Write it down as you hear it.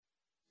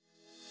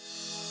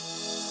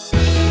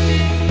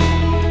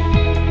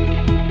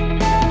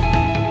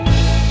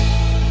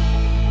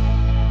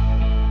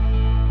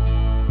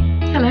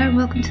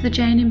to the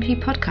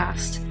JNMP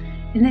podcast.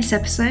 In this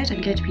episode,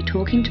 I'm going to be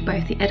talking to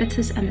both the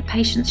editors and the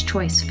patient's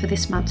choice for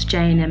this month's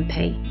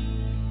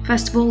JNMP.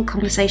 First of all, a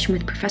conversation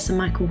with Professor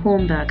Michael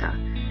Hornberger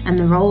and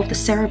the role of the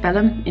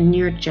cerebellum in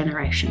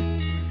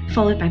neurodegeneration,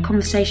 followed by a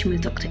conversation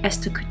with Dr.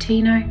 Esther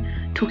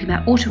Coutinho talking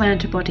about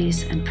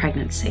autoantibodies and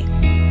pregnancy.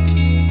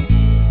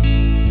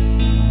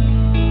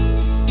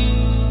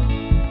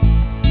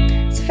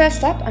 So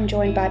first up, I'm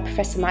joined by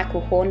Professor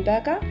Michael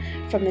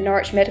Hornberger from the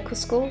Norwich Medical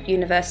School,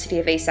 University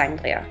of East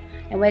Anglia,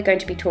 and we're going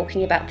to be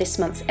talking about this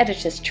month's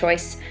editor's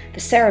choice, the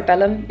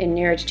cerebellum in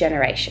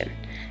neurodegeneration.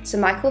 So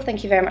Michael,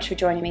 thank you very much for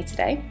joining me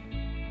today.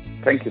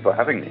 Thank you for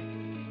having me.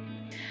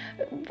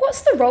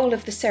 What's the role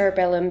of the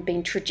cerebellum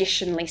been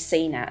traditionally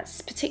seen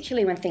as,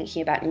 particularly when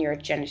thinking about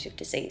neurodegenerative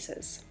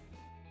diseases?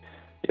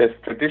 Yes,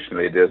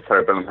 traditionally the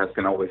cerebellum has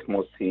been always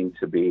more seen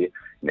to be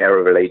an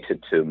area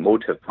related to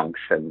motor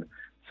function,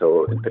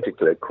 so in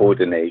particular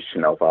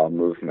coordination of our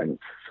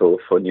movements. So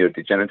for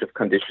neurodegenerative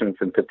conditions,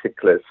 in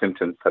particular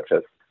symptoms such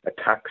as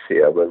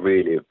ataxia were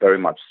really very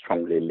much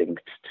strongly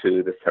linked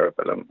to the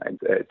cerebellum and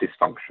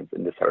dysfunctions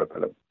in the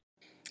cerebellum.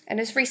 And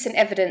has recent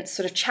evidence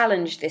sort of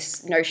challenged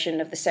this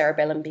notion of the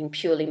cerebellum being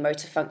purely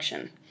motor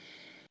function?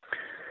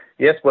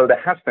 Yes, well,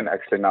 there has been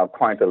actually now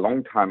quite a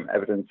long time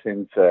evidence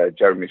since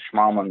Jeremy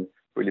Schmarman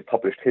really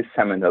published his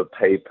seminal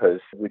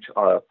papers, which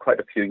are quite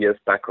a few years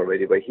back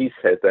already, where he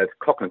said that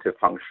cognitive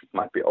function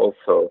might be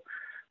also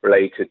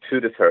related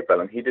to the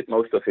cerebellum. He did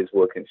most of his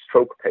work in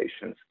stroke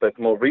patients, but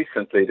more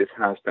recently this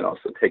has been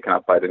also taken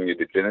up by the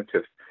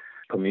neurodegenerative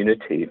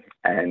community.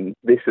 And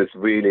this is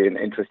really an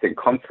interesting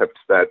concept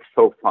that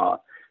so far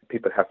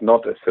people have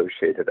not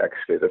associated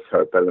actually the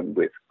cerebellum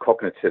with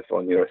cognitive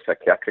or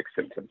neuropsychiatric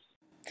symptoms.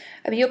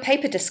 I mean, your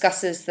paper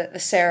discusses that the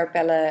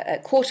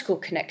cerebellar cortical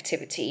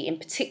connectivity in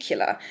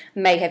particular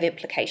may have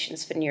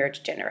implications for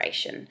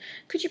neurodegeneration.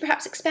 Could you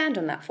perhaps expand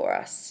on that for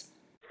us?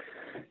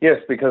 Yes,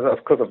 because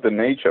of course of the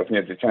nature of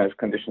neurodegenerative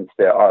conditions,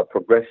 they are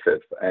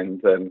progressive,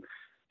 and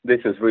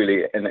this is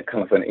really an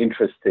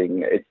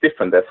interesting, it's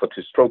different therefore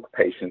to stroke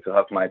patients who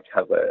might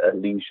have a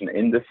lesion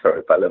in the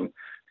cerebellum,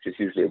 which is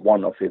usually a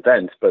one-off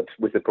event, but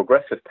with the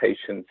progressive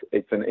patients,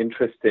 it's an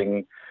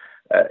interesting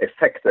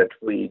effect that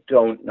we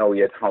don't know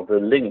yet how the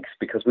links,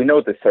 because we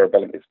know the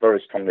cerebellum is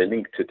very strongly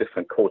linked to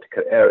different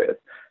cortical areas.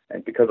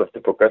 And because of the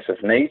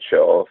progressive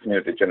nature of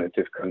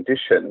neurodegenerative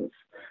conditions,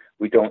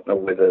 we don't know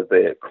whether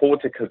the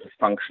cortical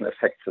dysfunction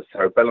affects the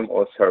cerebellum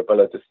or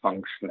cerebellar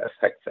dysfunction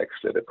affects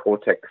actually the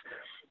cortex.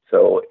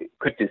 So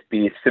could this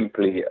be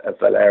simply a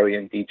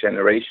Wallerian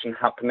degeneration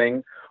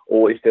happening,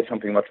 or is there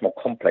something much more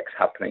complex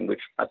happening,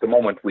 which at the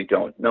moment we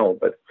don't know.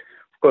 But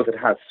of course it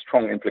has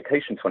strong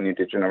implications for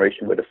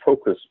neurodegeneration, where the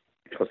focus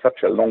for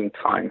such a long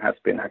time has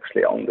been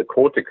actually on the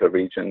cortical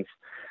regions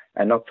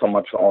and not so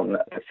much on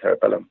the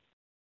cerebellum.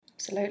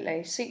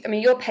 Absolutely. So, I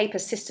mean, your paper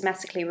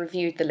systematically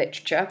reviewed the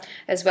literature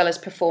as well as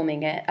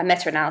performing a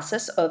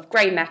meta-analysis of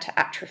grey matter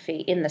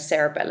atrophy in the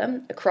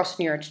cerebellum across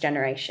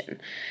neurodegeneration.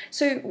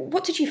 So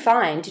what did you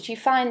find? Did you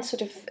find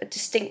sort of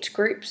distinct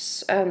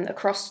groups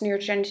across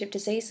neurodegenerative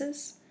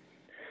diseases?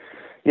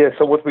 Yeah,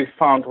 so what we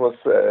found was,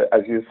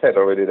 as you said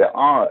already, there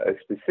are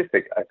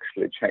specific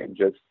actually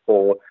changes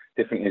for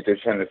different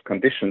neurodegenerative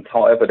conditions.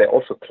 However, they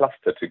also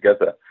cluster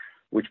together,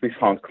 which we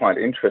found quite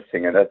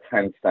interesting in that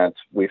sense that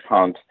we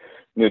found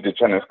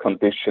neurodegenerative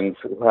conditions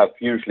who have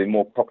usually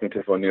more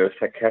cognitive or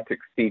neuropsychiatric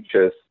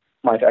features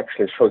might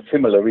actually show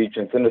similar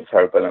regions in the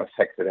cerebellum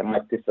affected. They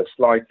might differ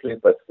slightly,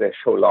 but they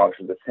show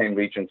largely the same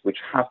regions which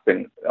have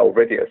been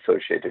already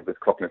associated with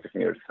cognitive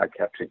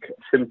neuropsychiatric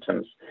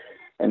symptoms.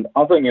 And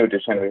other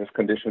neurodegenerative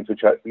conditions,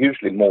 which are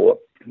usually more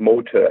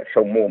motor,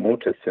 show more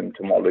motor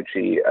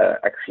symptomology,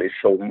 actually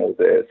show more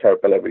the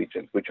cerebellar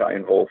regions, which are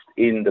involved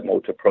in the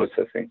motor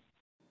processing.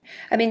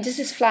 I mean, does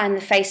this fly in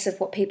the face of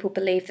what people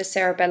believe the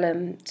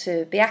cerebellum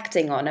to be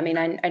acting on? I mean,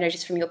 I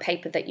noticed from your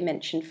paper that you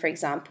mentioned, for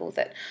example,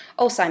 that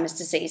Alzheimer's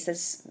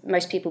disease,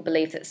 most people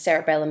believe that the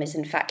cerebellum is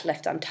in fact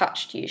left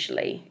untouched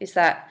usually.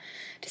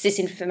 Does this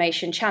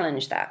information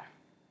challenge that?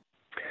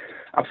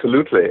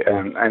 Absolutely,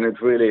 and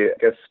it's really, I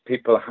guess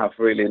people have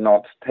really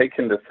not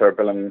taken the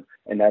cerebellum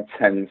in that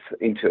sense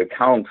into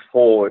account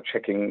for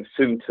checking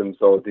symptoms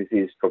or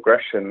disease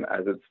progression,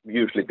 as it's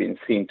usually been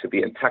seen to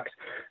be intact.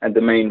 And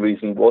the main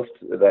reason was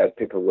that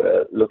people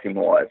were looking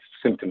more at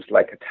symptoms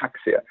like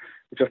ataxia,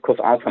 which of course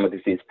Alzheimer's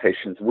disease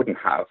patients wouldn't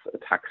have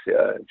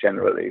ataxia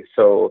generally.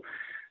 So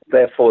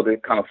therefore, the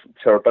kind of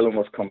cerebellum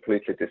was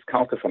completely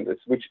discounted from this,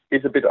 which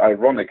is a bit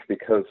ironic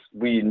because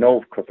we know,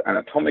 of course,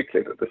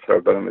 anatomically that the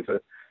cerebellum is a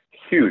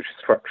huge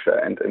structure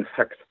and in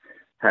fact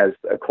has,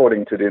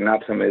 according to the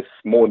anatomists,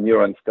 more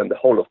neurons than the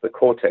whole of the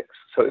cortex.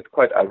 So it's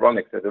quite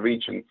ironic that a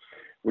region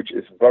which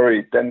is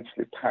very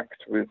densely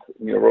packed with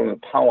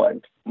neuronal power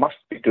and must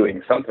be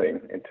doing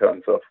something in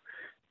terms of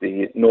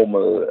the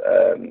normal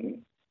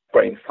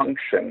brain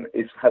function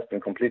has been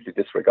completely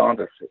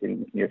disregarded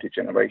in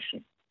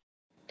neurodegeneration.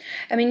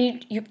 I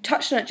mean, you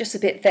touched on it just a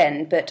bit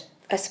then, but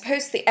I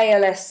suppose the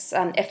ALS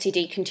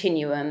FTD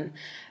continuum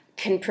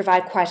can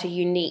provide quite a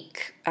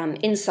unique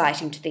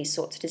insight into these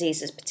sorts of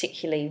diseases,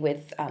 particularly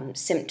with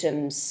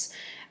symptoms,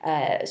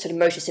 sort of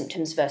motor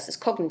symptoms versus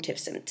cognitive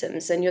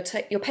symptoms. And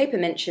your paper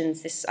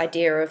mentions this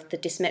idea of the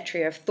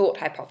dysmetria of thought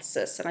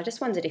hypothesis, and I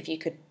just wondered if you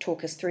could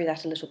talk us through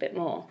that a little bit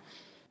more.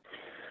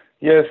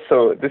 Yes,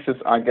 so this is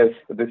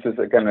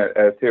again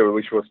a theory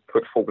which was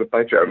put forward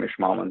by Jeremy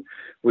Schmarman,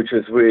 which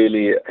is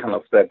really kind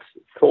of that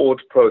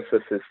thought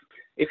processes.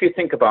 If you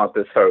think about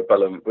the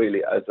cerebellum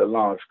really as a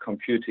large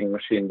computing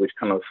machine which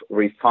kind of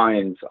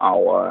refines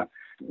our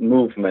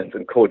movement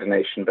and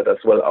coordination, but as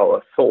well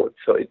our thoughts.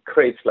 So it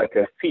creates like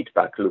a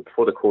feedback loop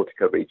for the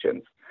cortical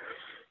regions.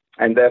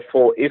 And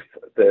therefore, if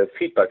the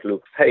feedback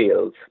loop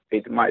fails,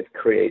 it might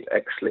create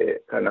actually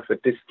kind of a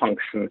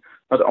dysfunction,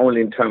 not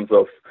only in terms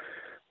of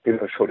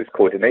people show this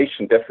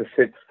coordination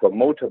deficits for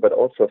motor, but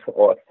also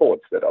for our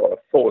thoughts, that our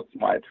thoughts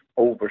might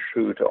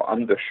overshoot or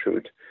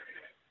undershoot.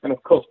 And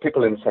of course,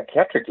 people in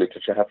psychiatric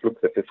literature have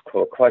looked at this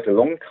for quite a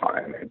long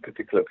time, in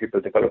particular people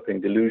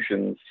developing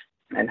delusions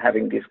and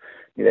having this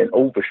an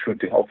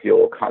overshooting of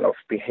your kind of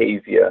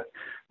behavior,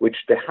 which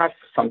they have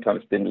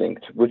sometimes been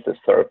linked with the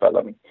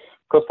cerebellum.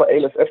 Of course, for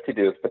ALS FTD,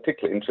 it's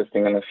particularly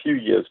interesting. And a few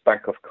years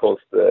back, of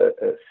course, the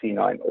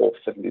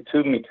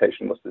C9orf72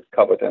 mutation was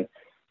discovered, and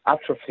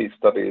atrophy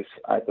studies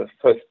at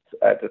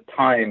the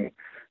time,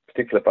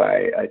 particularly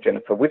by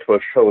Jennifer Whitwell,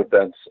 showed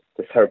that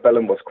the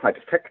cerebellum was quite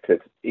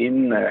affected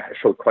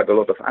showed quite a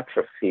lot of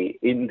atrophy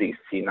in these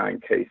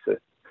C9 cases.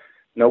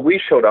 Now,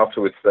 we showed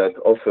afterwards that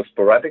also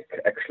sporadic,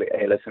 actually,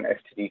 ALS and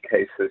FTD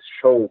cases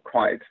show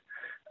quite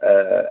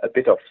a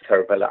bit of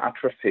cerebellar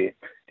atrophy.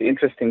 The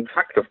interesting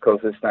fact, of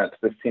course, is that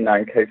the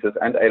C9 cases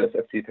and ALS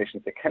FTD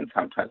patients, they can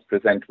sometimes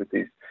present with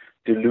these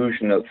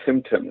delusional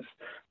symptoms,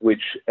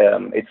 which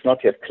it's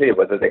not yet clear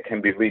whether they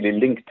can be really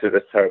linked to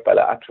the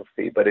cerebellar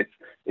atrophy, but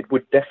it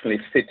would definitely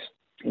fit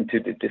into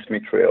the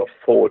dysmetria of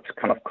thought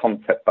kind of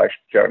concept by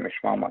Jeremy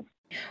Schmarman.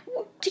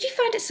 Did you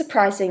find it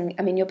surprising?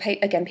 I mean,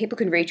 again, people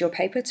can read your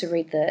paper to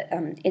read the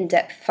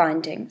in-depth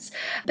findings,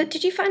 but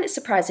did you find it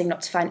surprising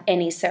not to find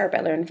any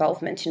cerebellar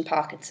involvement in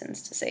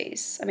Parkinson's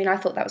disease? I mean, I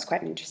thought that was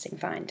quite an interesting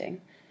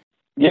finding.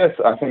 Yes,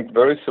 I think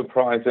very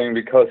surprising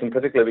because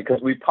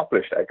we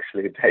published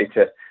actually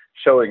data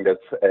showing that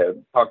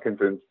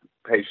Parkinson's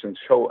patients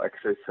show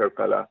actually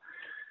cerebellar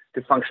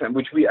dysfunction,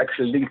 which we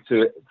actually link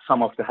to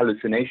some of the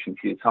hallucinations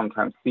you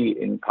sometimes see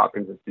in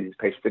Parkinson's disease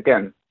patients.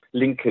 Again,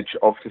 linkage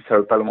of the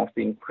cerebellum of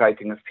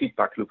creating a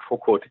feedback loop for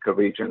cortical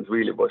regions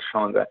really was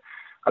shown there.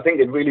 I think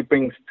it really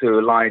brings to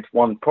light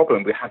one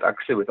problem we had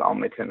actually with our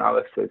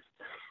meta-analysis,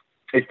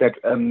 is that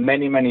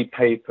many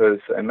papers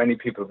and many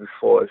people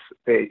before us,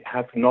 they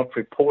have not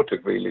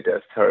reported really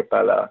their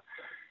cerebellar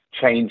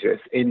changes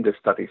in the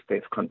studies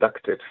they've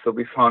conducted. So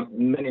we found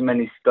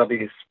many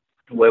studies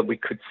where we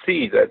could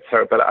see that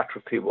cerebellar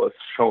atrophy was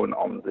shown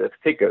on the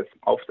figures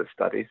of the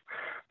studies,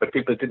 but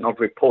people did not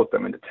report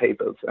them in the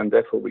tables, and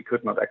therefore we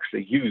could not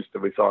actually use the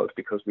results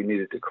because we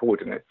needed the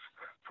coordinates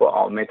for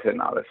our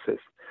meta-analysis.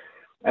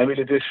 And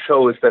really this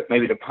shows that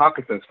maybe the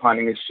Parkinson's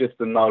finding is just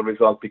a null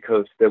result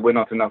because there were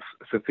not enough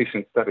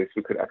sufficient studies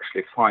we could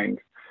actually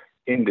find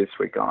in this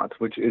regard,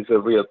 which is a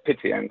real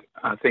pity. And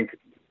I think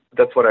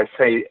that's what I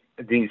say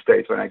these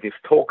days when I give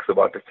talks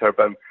about the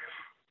cerebellum.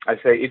 I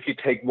say, if you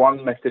take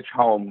one message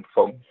home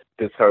from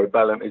the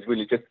cerebellum, is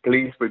really just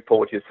please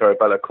report your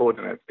cerebellar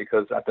coordinates,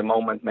 because at the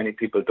moment, many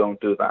people don't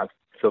do that.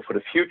 So for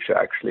the future,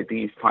 actually,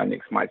 these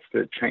findings might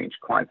still change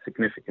quite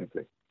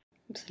significantly.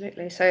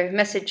 Absolutely. So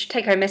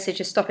take-home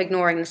message is stop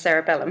ignoring the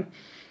cerebellum.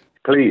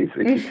 Please,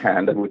 if you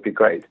can, that would be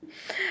great.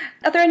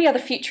 Are there any other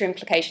future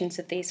implications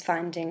of these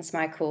findings,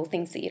 Michael,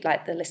 things that you'd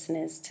like the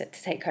listeners to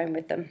take home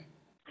with them?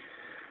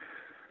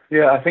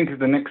 Yeah, I think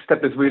the next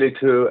step is really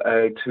to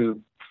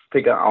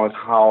figure out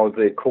how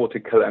the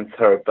cortical and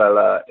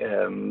cerebellar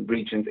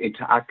regions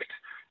interact,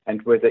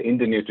 and whether in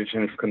the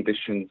neurodegenerative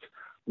conditions,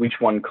 which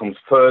one comes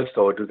first,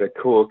 or do they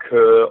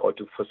co-occur, or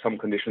for some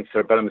conditions,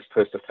 cerebellum is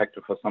first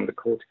affected, for some the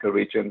cortical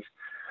regions.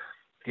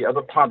 The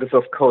other part is,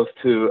 of course,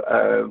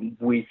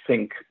 we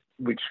think,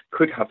 which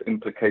could have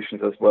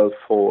implications as well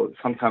for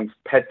sometimes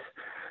PET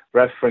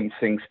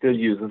referencing still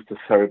uses the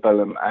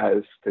cerebellum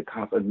as the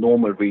kind of a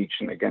normal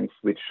region against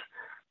which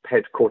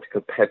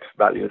cortical PET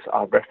values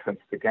are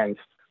referenced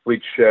against,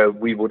 which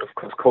we would, of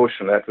course,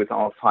 caution that with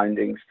our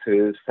findings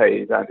to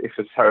say that if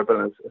the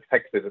cerebellum is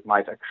affected, it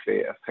might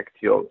actually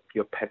affect your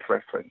PET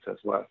reference as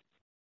well.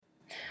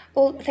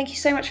 Well, thank you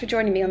so much for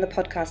joining me on the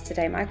podcast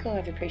today, Michael.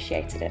 I've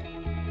appreciated it.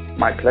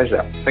 My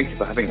pleasure. Thank you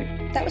for having me.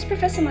 That was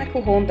Professor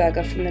Michael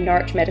Hornberger from the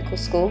Norwich Medical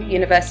School,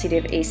 University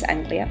of East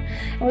Anglia,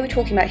 and we were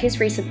talking about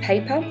his recent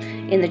paper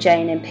in the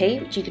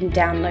JNMP, which you can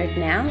download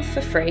now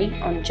for free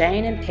on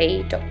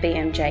jnmp.bmj.com.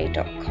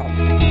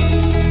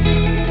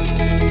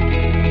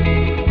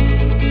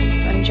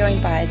 I'm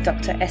joined by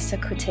Dr. Esther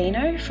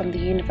Coutinho from the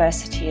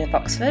University of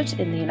Oxford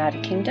in the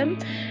United Kingdom,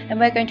 and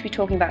we're going to be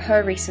talking about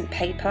her recent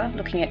paper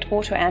looking at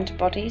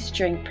autoantibodies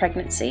during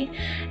pregnancy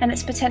and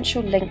its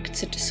potential link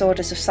to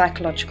disorders of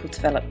psychological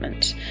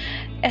development.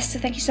 Esther,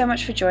 thank you so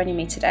much for joining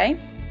me today.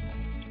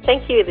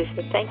 Thank you,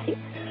 Elizabeth. Thank you.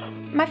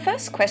 My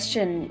first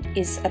question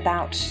is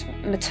about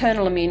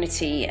maternal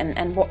immunity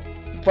and what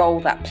role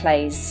that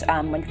plays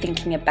when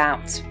thinking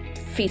about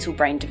fetal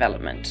brain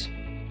development.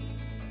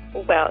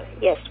 Well,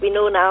 yes, we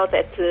know now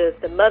that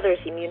the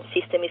mother's immune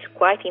system is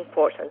quite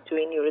important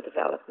during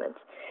neurodevelopment.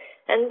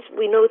 And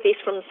we know this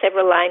from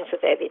several lines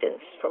of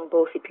evidence, from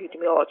both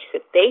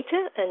epidemiological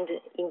data and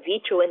in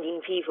vitro and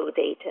in vivo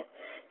data.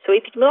 So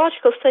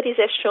epidemiological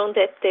studies have shown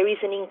that there is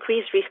an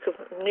increased risk of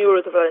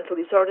neurodevelopmental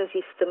disorders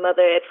if the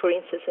mother had, for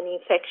instance, an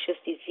infectious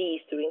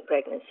disease during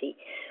pregnancy,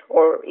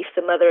 or if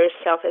the mother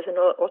herself has an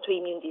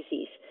autoimmune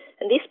disease.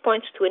 And this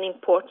points to an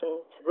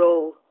important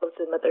role of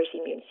the mother's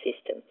immune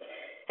system.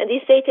 And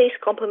this data is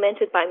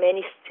complemented by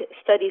many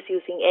studies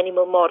using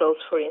animal models,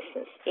 for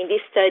instance. In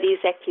these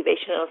studies,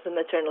 activation of the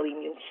maternal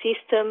immune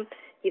system,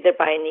 either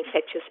by an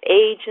infectious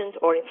agent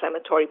or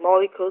inflammatory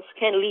molecules,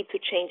 can lead to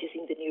changes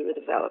in the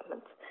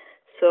neurodevelopment.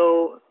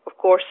 So, of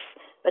course,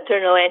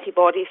 maternal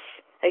antibodies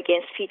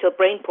against fetal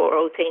brain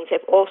proteins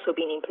have also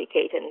been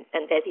implicated,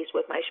 and that is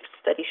what my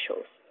study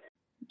shows.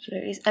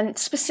 Absolutely. And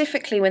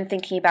specifically when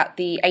thinking about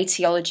the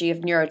etiology of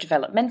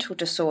neurodevelopmental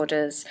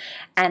disorders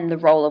and the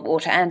role of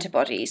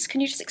autoantibodies,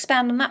 can you just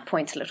expand on that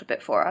point a little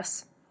bit for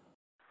us?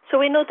 So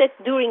we know that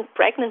during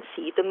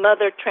pregnancy, the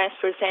mother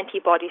transfers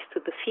antibodies to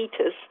the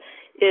fetus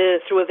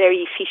through a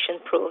very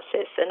efficient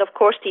process. And of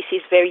course, this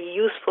is very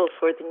useful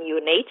for the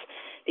neonate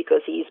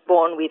because he is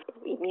born with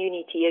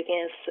immunity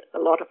against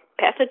a lot of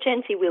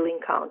pathogens he will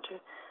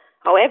encounter.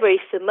 However, if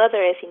the mother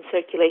has in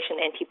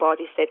circulation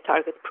antibodies that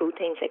target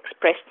proteins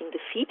expressed in the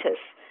fetus,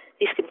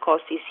 this can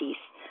cause disease.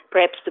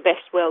 Perhaps the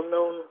best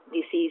well-known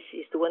disease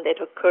is the one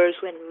that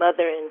occurs when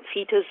mother and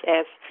fetus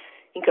have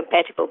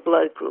incompatible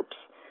blood groups.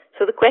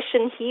 So the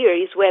question here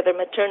is whether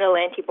maternal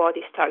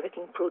antibodies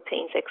targeting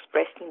proteins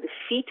expressed in the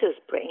fetus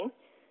brain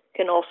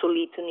can also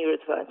lead to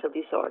neurodevelopmental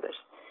disorders.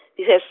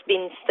 This has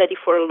been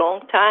studied for a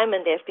long time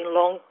and has been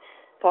long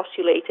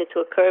postulated to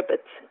occur,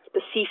 but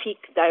specific,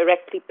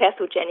 directly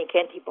pathogenic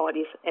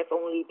antibodies have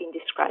only been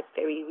described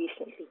very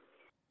recently.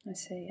 I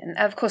see. And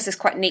of course, this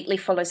quite neatly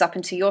follows up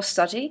into your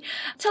study.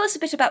 Tell us a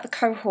bit about the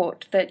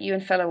cohort that you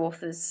and fellow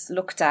authors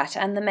looked at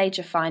and the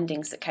major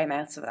findings that came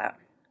out of that.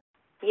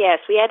 Yes,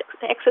 we had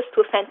access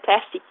to a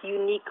fantastic,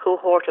 unique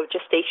cohort of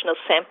gestational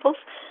samples,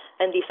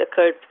 and this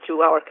occurred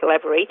through our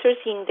collaborators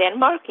in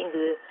Denmark, in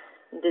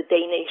the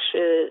Danish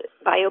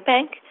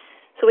biobank.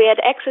 So we had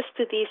access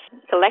to this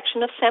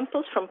collection of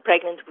samples from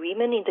pregnant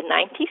women in the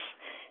 90s,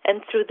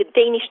 and through the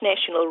Danish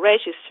national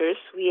registers,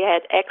 we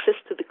had access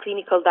to the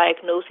clinical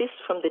diagnosis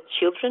from the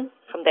children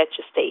from that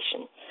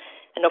gestation.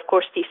 And of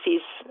course, this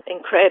is an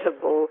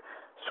incredible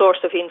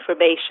source of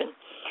information.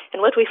 And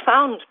what we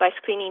found by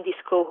screening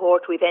this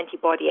cohort with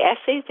antibody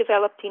assays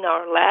developed in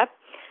our lab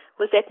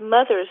was that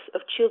mothers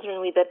of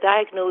children with a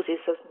diagnosis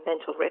of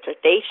mental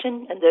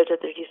retardation and other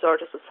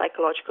disorders of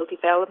psychological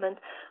development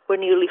were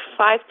nearly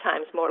 5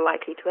 times more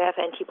likely to have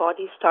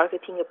antibodies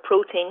targeting a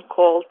protein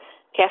called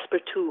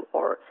Caspr2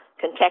 or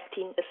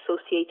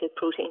contactin-associated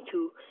protein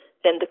 2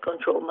 than the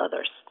control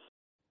mothers.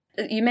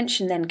 You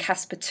mentioned then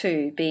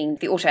Caspr2 being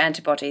the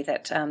autoantibody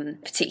that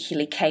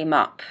particularly came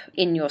up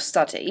in your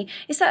study.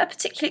 Is that a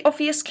particularly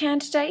obvious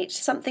candidate,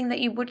 something that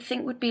you would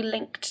think would be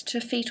linked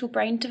to fetal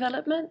brain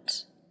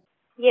development?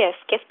 Yes,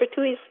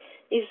 Caspr2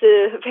 is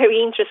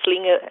very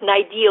interesting, an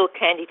ideal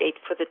candidate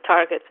for the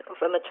target of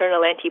a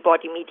maternal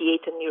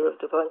antibody-mediated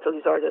neurodevelopmental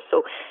disorder.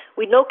 So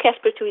we know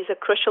Caspr2 is a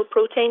crucial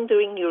protein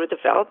during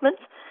neurodevelopment,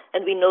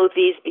 and we know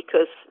this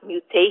because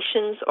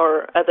mutations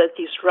or other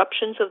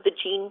disruptions of the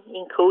gene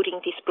encoding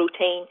this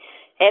protein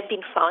have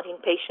been found in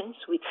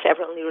patients with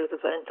several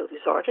neurodevelopmental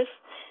disorders.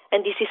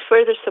 And this is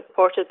further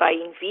supported by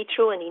in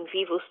vitro and in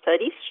vivo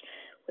studies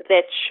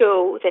that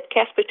show that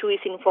Caspr2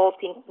 is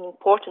involved in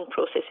important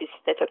processes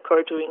that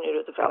occur during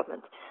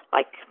neurodevelopment,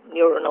 like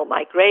neuronal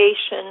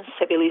migration,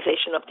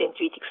 stabilization of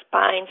dendritic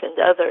spines, and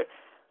other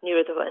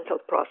neurodevelopmental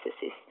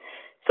processes.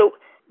 So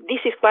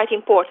this is quite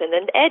important.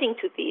 And adding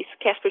to this,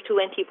 Caspr2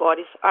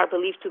 antibodies are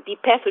believed to be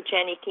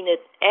pathogenic in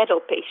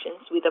adult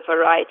patients with a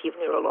variety of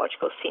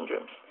neurological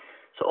syndromes.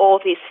 So all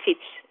this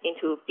fits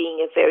into being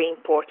a very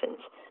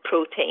important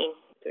protein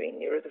during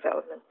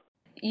neurodevelopment.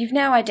 You've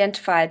now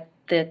identified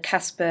the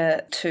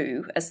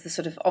Caspr2 as the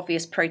sort of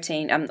obvious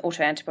protein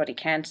autoantibody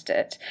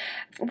candidate.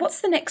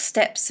 What's the next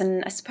steps,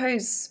 and I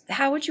suppose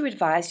how would you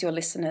advise your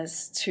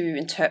listeners to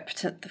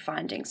interpret the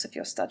findings of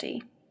your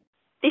study?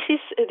 This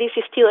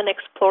is still an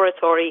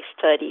exploratory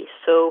study,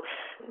 so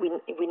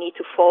we need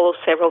to follow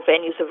several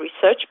venues of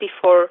research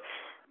before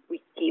we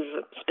give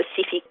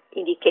specific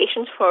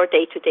indications for our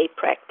day-to-day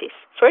practice.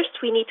 First,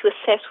 we need to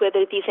assess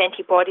whether these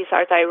antibodies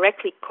are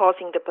directly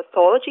causing the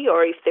pathology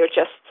or if they're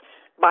just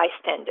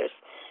bystanders.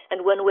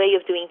 And one way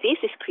of doing this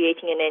is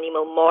creating an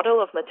animal model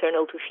of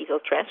maternal to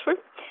fetal transfer.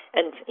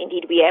 And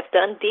indeed, we have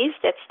done this.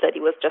 That study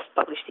was just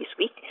published this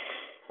week,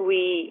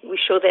 we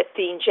show that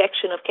the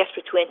injection of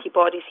Caspr-2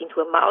 antibodies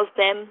into a mouse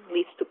dam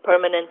leads to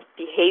permanent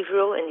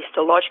behavioral and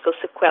histological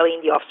sequelae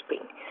in the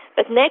offspring.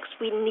 But next,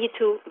 we need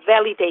to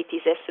validate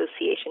this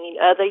association in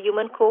other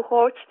human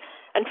cohorts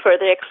and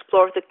further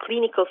explore the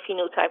clinical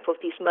phenotype of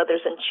these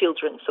mothers and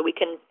children so we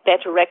can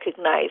better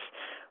recognize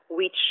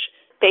which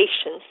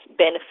patients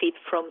benefit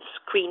from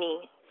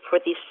screening for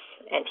this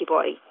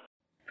antibody.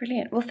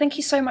 Brilliant. Well, thank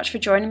you so much for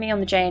joining me on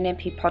the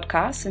JNMP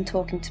podcast and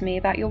talking to me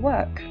about your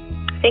work.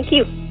 Thank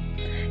you.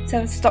 So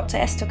it's Dr.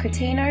 Esther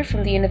Coutinho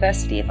from the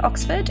University of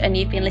Oxford, and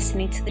you've been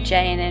listening to the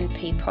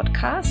JNNP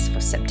podcast for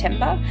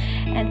September.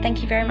 And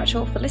thank you very much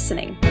all for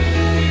listening.